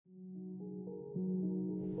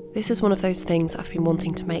This is one of those things I've been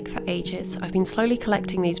wanting to make for ages. I've been slowly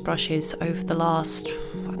collecting these brushes over the last,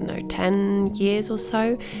 10 years or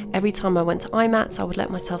so. Every time I went to IMATS, I would let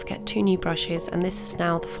myself get 2 new brushes, and this is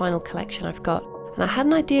now the final collection I've got. And I had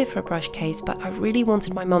an idea for a brush case, but I really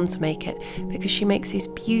wanted my mum to make it because she makes these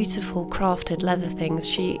beautiful crafted leather things.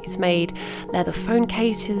 She's made leather phone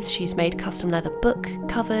cases, she's made custom leather book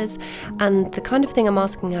covers, and the kind of thing I'm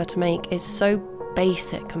asking her to make is so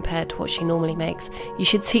basic compared to what she normally makes. You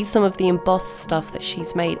should see some of the embossed stuff that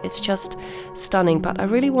she's made. It's just stunning, but I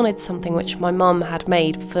really wanted something which my mum had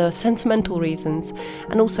made for sentimental reasons,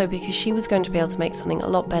 and also because she was going to be able to make something a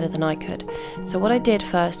lot better than I could. So what I did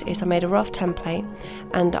first is I made a rough template,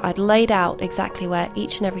 and I'd laid out exactly where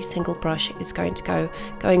each and every single brush is going to go,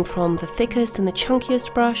 going from the thickest and the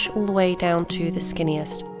chunkiest brush all the way down to the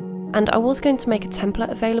skinniest. And I was going to make a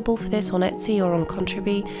template available for this on Etsy or on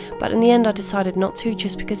Contribui, but in the end I decided not to,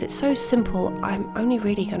 just because it's so simple. I'm only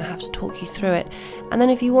really going to have to talk you through it, and then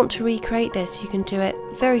if you want to recreate this, you can do it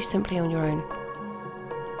very simply on your own.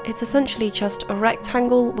 It's essentially just a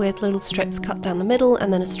rectangle with little strips cut down the middle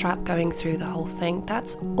and then a strap going through the whole thing.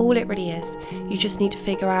 That's all it really is. You just need to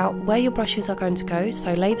figure out where your brushes are going to go,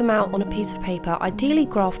 so lay them out on a piece of paper, ideally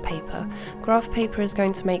graph paper. Graph paper is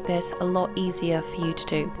going to make this a lot easier for you to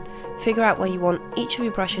do. Figure out where you want each of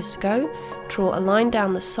your brushes to go, draw a line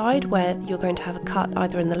down the side where you're going to have a cut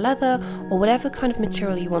either in the leather or whatever kind of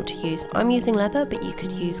material you want to use. I'm using leather, but you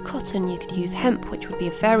could use cotton, you could use hemp, which would be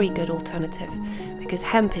a very good alternative, because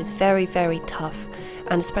hemp is very, very tough,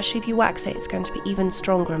 and especially if you wax it, it's going to be even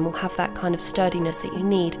stronger and will have that kind of sturdiness that you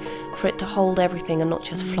need for it to hold everything and not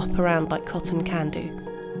just flop around like cotton can do.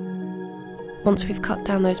 Once we've cut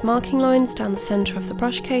down those marking lines down the centre of the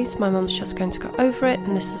brush case, my mum's just going to go over it,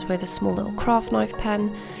 and this is with a small little craft knife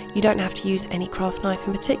pen. You don't have to use any craft knife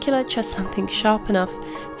in particular, just something sharp enough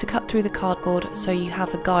to cut through the cardboard so you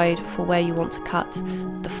have a guide for where you want to cut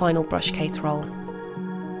the final brush case roll.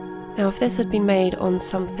 Now, if this had been made on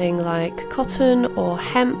something like cotton or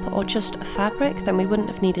hemp or just a fabric, then we wouldn't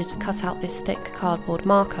have needed to cut out this thick cardboard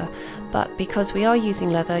marker. But because we are using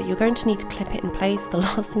leather, you're going to need to clip it in place. The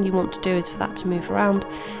last thing you want to do is for that to move around,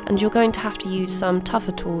 and you're going to have to use some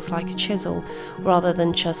tougher tools like a chisel rather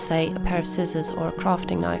than just, say, a pair of scissors or a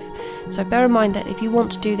crafting knife. So bear in mind that if you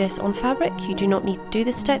want to do this on fabric, you do not need to do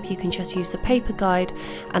this step. You can just use the paper guide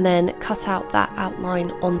and then cut out that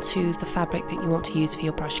outline onto the fabric that you want to use for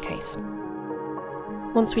your brush case.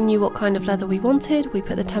 Once we knew what kind of leather we wanted, we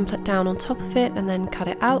put the template down on top of it and then cut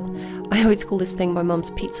it out. I always call this thing my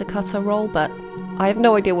mum's pizza cutter roll, but I have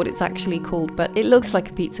no idea what it's actually called, but it looks like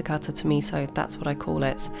a pizza cutter to me, so that's what I call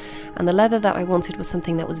it. And the leather that I wanted was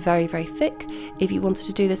something that was very, very thick. If you wanted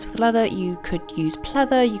to do this with leather, you could use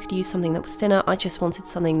pleather, you could use something that was thinner. I just wanted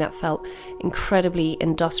something that felt incredibly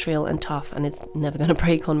industrial and tough, and it's never going to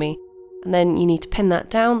break on me. And then you need to pin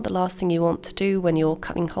that down. The last thing you want to do when you're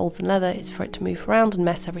cutting holes in leather is for it to move around and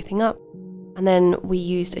mess everything up. And then we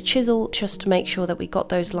used a chisel just to make sure that we got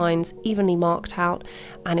those lines evenly marked out,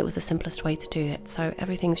 and it was the simplest way to do it. So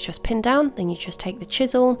everything's just pinned down, then you just take the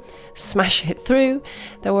chisel, smash it through.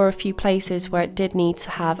 There were a few places where it did need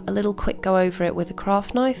to have a little quick go over it with a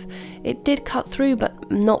craft knife. It did cut through,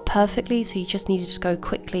 but not perfectly, so you just needed to go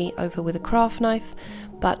quickly over with a craft knife.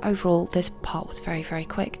 But overall, this part was very, very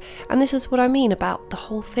quick. And this is what I mean about the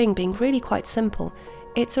whole thing being really quite simple.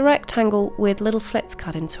 It's a rectangle with little slits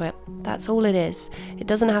cut into it. That's all it is. It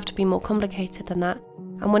doesn't have to be more complicated than that.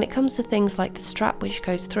 And when it comes to things like the strap which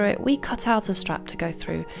goes through it, we cut out a strap to go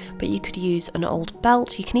through, but you could use an old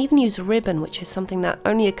belt. You can even use a ribbon, which is something that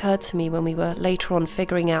only occurred to me when we were later on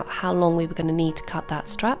figuring out how long we were going to need to cut that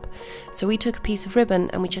strap. So we took a piece of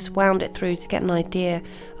ribbon and we just wound it through to get an idea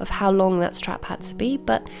of how long that strap had to be.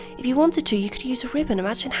 But if you wanted to, you could use a ribbon.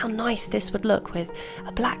 Imagine how nice this would look with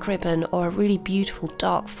a black ribbon or a really beautiful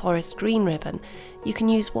dark forest green ribbon. You can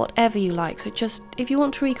use whatever you like. So just, if you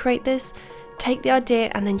want to recreate this, take the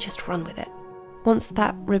idea and then just run with it. Once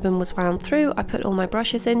that ribbon was wound through, I put all my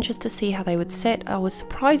brushes in just to see how they would sit. I was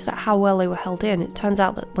surprised at how well they were held in. It turns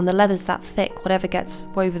out that when the leather's that thick, whatever gets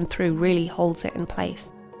woven through really holds it in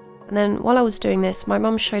place. And then while I was doing this, my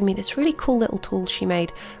mum showed me this really cool little tool she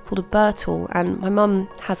made called a burr tool, and my mum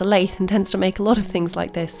has a lathe and tends to make a lot of things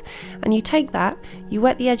like this. And you take that, you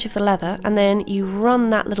wet the edge of the leather, and then you run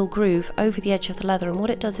that little groove over the edge of the leather, and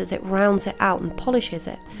what it does is it rounds it out and polishes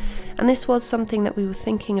it. And this was something that we were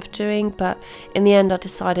thinking of doing, but in the end I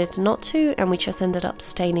decided not to, and we just ended up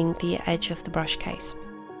staining the edge of the brush case.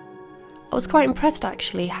 I was quite impressed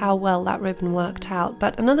actually how well that ribbon worked out,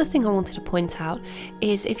 but another thing I wanted to point out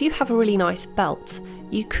is if you have a really nice belt,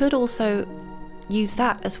 you could also use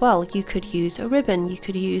that as well. You could use a ribbon, you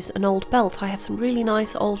could use an old belt. I have some really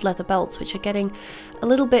nice old leather belts which are getting a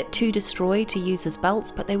little bit too destroyed to use as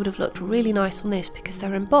belts, but they would have looked really nice on this because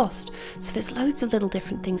they're embossed. So there's loads of little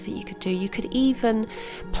different things that you could do. You could even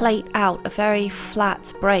plait out a very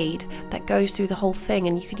flat braid that goes through the whole thing,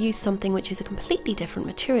 and you could use something which is a completely different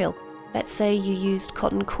material. Let's say you used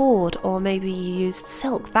cotton cord, or maybe you used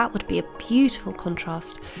silk. That would be a beautiful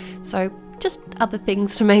contrast. So just other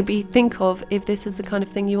things to maybe think of if this is the kind of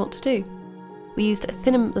thing you want to do. We used a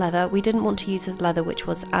thinner leather. We didn't want to use a leather which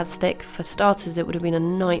was as thick. For starters, it would have been a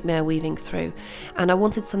nightmare weaving through. And I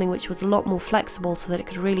wanted something which was a lot more flexible so that it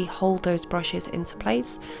could really hold those brushes into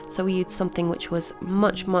place. So we used something which was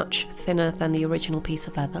much, much thinner than the original piece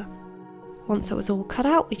of leather. Once that was all cut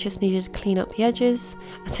out, we just needed to clean up the edges.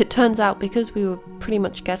 As it turns out, because we were pretty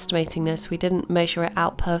much guesstimating this, we didn't measure it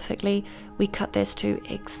out perfectly. We cut this to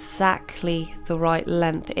exactly the right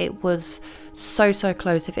length. It was so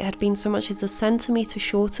close. If it had been so much as a centimetre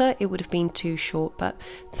shorter, it would have been too short, but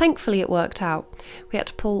thankfully it worked out. We had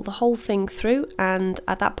to pull the whole thing through, and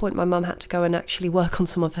at that point my mum had to go and actually work on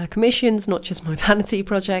some of her commissions, not just my vanity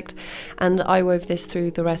project, and I wove this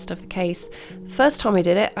through the rest of the case. The first time I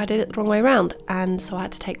did it the wrong way around, and so I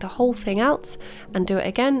had to take the whole thing out and do it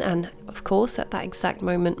again, and of course at that exact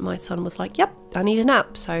moment my son was like, yep, I need a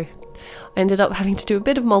nap, so I ended up having to do a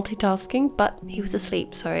bit of multitasking, but he was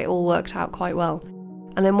asleep, so it all worked out quite well.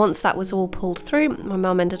 And then once that was all pulled through, my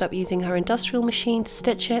mum ended up using her industrial machine to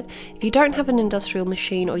stitch it. If you don't have an industrial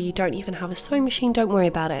machine, or you don't even have a sewing machine, don't worry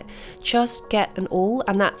about it. Just get an awl,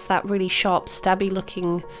 and that's that really sharp, stabby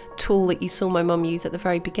looking tool that you saw my mum use at the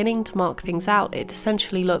very beginning to mark things out. It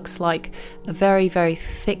essentially looks like a very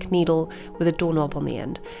thick needle with a doorknob on the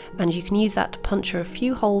end, and you can use that to puncture a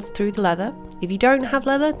few holes through the leather. If you don't have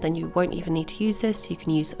leather, then you won't even need to use this. You can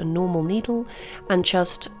use a normal needle and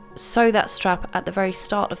just sew that strap at the very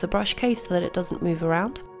start of the brush case so that it doesn't move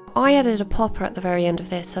around. I added a popper at the very end of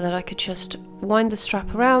this so that I could just wind the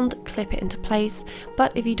strap around, clip it into place,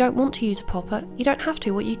 but if you don't want to use a popper, you don't have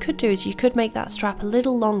to. What you could do is you could make that strap a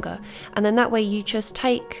little longer, and then that way you just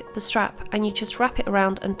take the strap and you just wrap it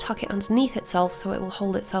around and tuck it underneath itself so it will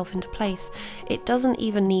hold itself into place. It doesn't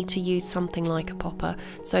even need to use something like a popper,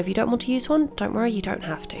 so if you don't want to use one, don't worry, you don't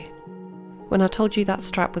have to. When I told you that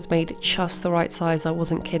strap was made just the right size, I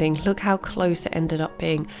wasn't kidding. Look how close it ended up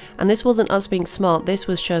being. And this wasn't us being smart, this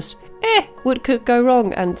was just, what could go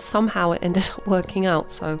wrong? And somehow it ended up working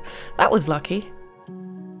out, so that was lucky.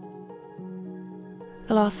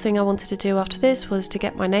 The last thing I wanted to do after this was to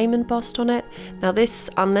get my name embossed on it. Now this,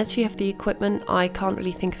 unless you have the equipment, I can't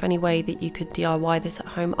really think of any way that you could DIY this at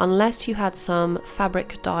home, unless you had some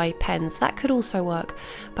fabric dye pens. That could also work.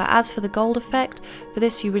 But as for the gold effect, for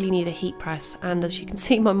this you really need a heat press, and as you can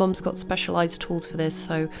see my mum's got specialised tools for this,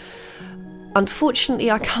 so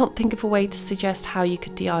unfortunately I can't think of a way to suggest how you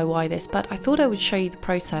could DIY this, but I thought I would show you the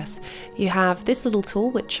process. You have this little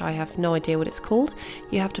tool, which I have no idea what it's called.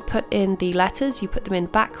 You have to put in the letters, you put them in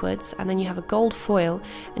backwards, and then you have a gold foil,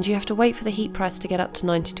 and you have to wait for the heat press to get up to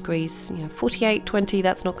 90 degrees. 48, 20,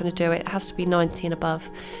 that's not going to do it. It has to be 90 and above.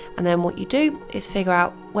 And then what you do is figure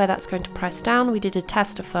out where that's going to press down. We did a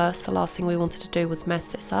tester first. The last thing we wanted to do was mess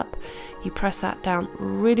this up. You press that down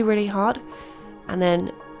really hard, and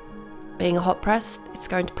then being a hot press, it's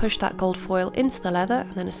going to push that gold foil into the leather,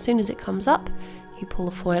 and then as soon as it comes up, you pull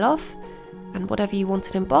the foil off, and whatever you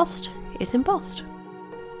wanted embossed is embossed.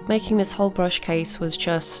 Making this whole brush case was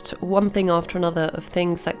just one thing after another of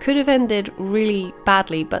things that could have ended really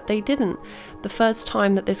badly, but they didn't. The first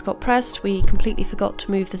time that this got pressed, we completely forgot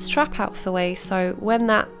to move the strap out of the way, so when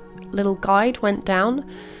that little guide went down,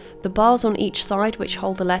 the bars on each side which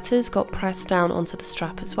hold the letters got pressed down onto the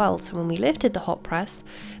strap as well. So when we lifted the hot press,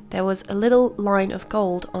 there was a little line of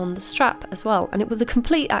gold on the strap as well, and it was a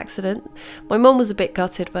complete accident. My mum was a bit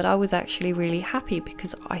gutted, but I was actually really happy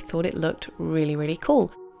because I thought it looked really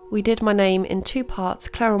cool. We did my name in two parts,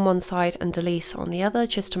 Claire on one side and Delise on the other,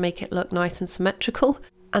 just to make it look nice and symmetrical.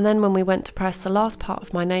 And then when we went to press the last part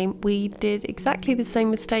of my name, we did exactly the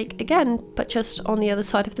same mistake again, but just on the other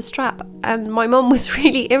side of the strap. And my mum was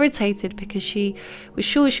really irritated because she was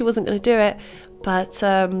sure she wasn't going to do it. But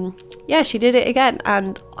yeah, she did it again,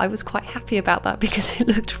 and I was quite happy about that because it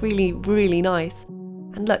looked really nice.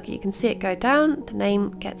 And look, you can see it go down, the name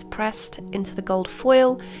gets pressed into the gold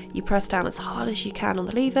foil, you press down as hard as you can on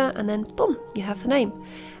the lever, and then boom, you have the name.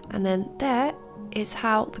 And then there is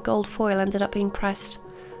how the gold foil ended up being pressed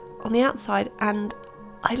on the outside, and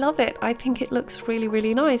I love it. I think it looks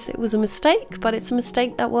really nice. It was a mistake, but it's a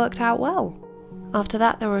mistake that worked out well. After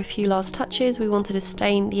that, there were a few last touches. We wanted to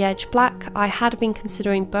stain the edge black. I had been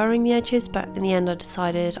considering burring the edges, but in the end I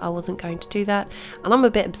decided I wasn't going to do that. And I'm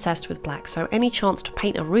a bit obsessed with black, so any chance to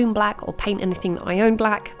paint a room black or paint anything that I own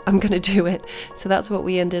black, I'm going to do it. So that's what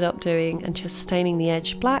we ended up doing, and just staining the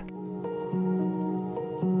edge black.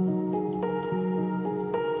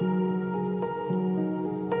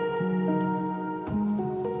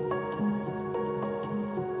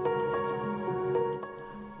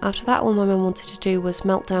 After that, all my mum wanted to do was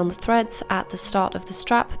melt down the threads at the start of the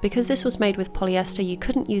strap. Because this was made with polyester, you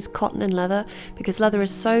couldn't use cotton and leather because leather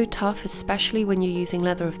is so tough, especially when you're using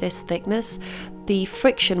leather of this thickness. The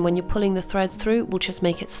friction when you're pulling the threads through will just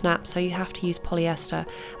make it snap, so you have to use polyester.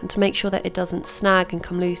 And to make sure that it doesn't snag and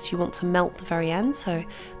come loose, you want to melt the very end, so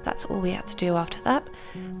that's all we had to do after that.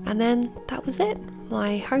 And then that was it,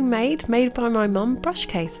 my homemade, made by my mum brush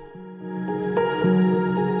case.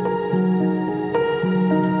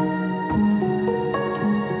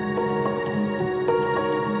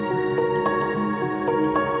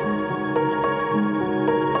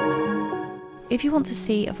 If you want to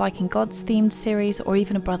see a Viking Gods themed series or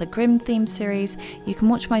even a Brother Grimm themed series, you can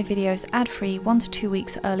watch my videos ad-free 1 to 2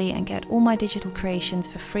 weeks early and get all my digital creations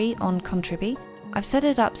for free on Contribee. I've set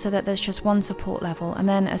it up so that there's just one support level, and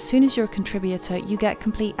then as soon as you're a contributor you get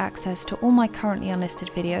complete access to all my currently unlisted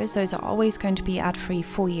videos. Those are always going to be ad-free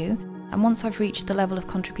for you. And once I've reached the level of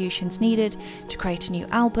contributions needed to create a new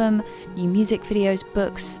album, new music videos,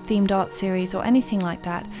 books, themed art series or anything like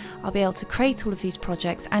that, I'll be able to create all of these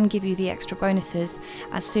projects and give you the extra bonuses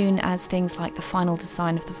as soon as things like the final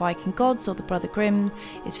design of the Viking Gods or the Brother Grimm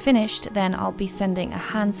is finished. Then I'll be sending a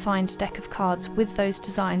hand-signed deck of cards with those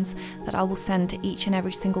designs that I will send to each and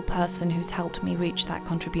every single person who's helped me reach that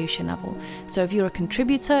contribution level. So if you're a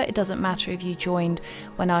contributor, it doesn't matter if you joined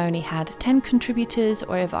when I only had 10 contributors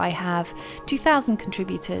or if I have 2,000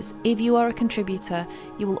 contributors. If you are a contributor,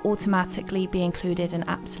 you will automatically be included in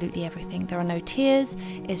absolutely everything. There are no tiers,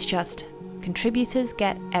 it's just contributors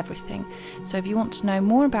get everything. So if you want to know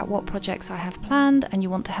more about what projects I have planned and you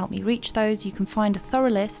want to help me reach those, you can find a thorough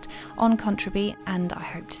list on Contribee, and I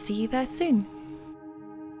hope to see you there soon.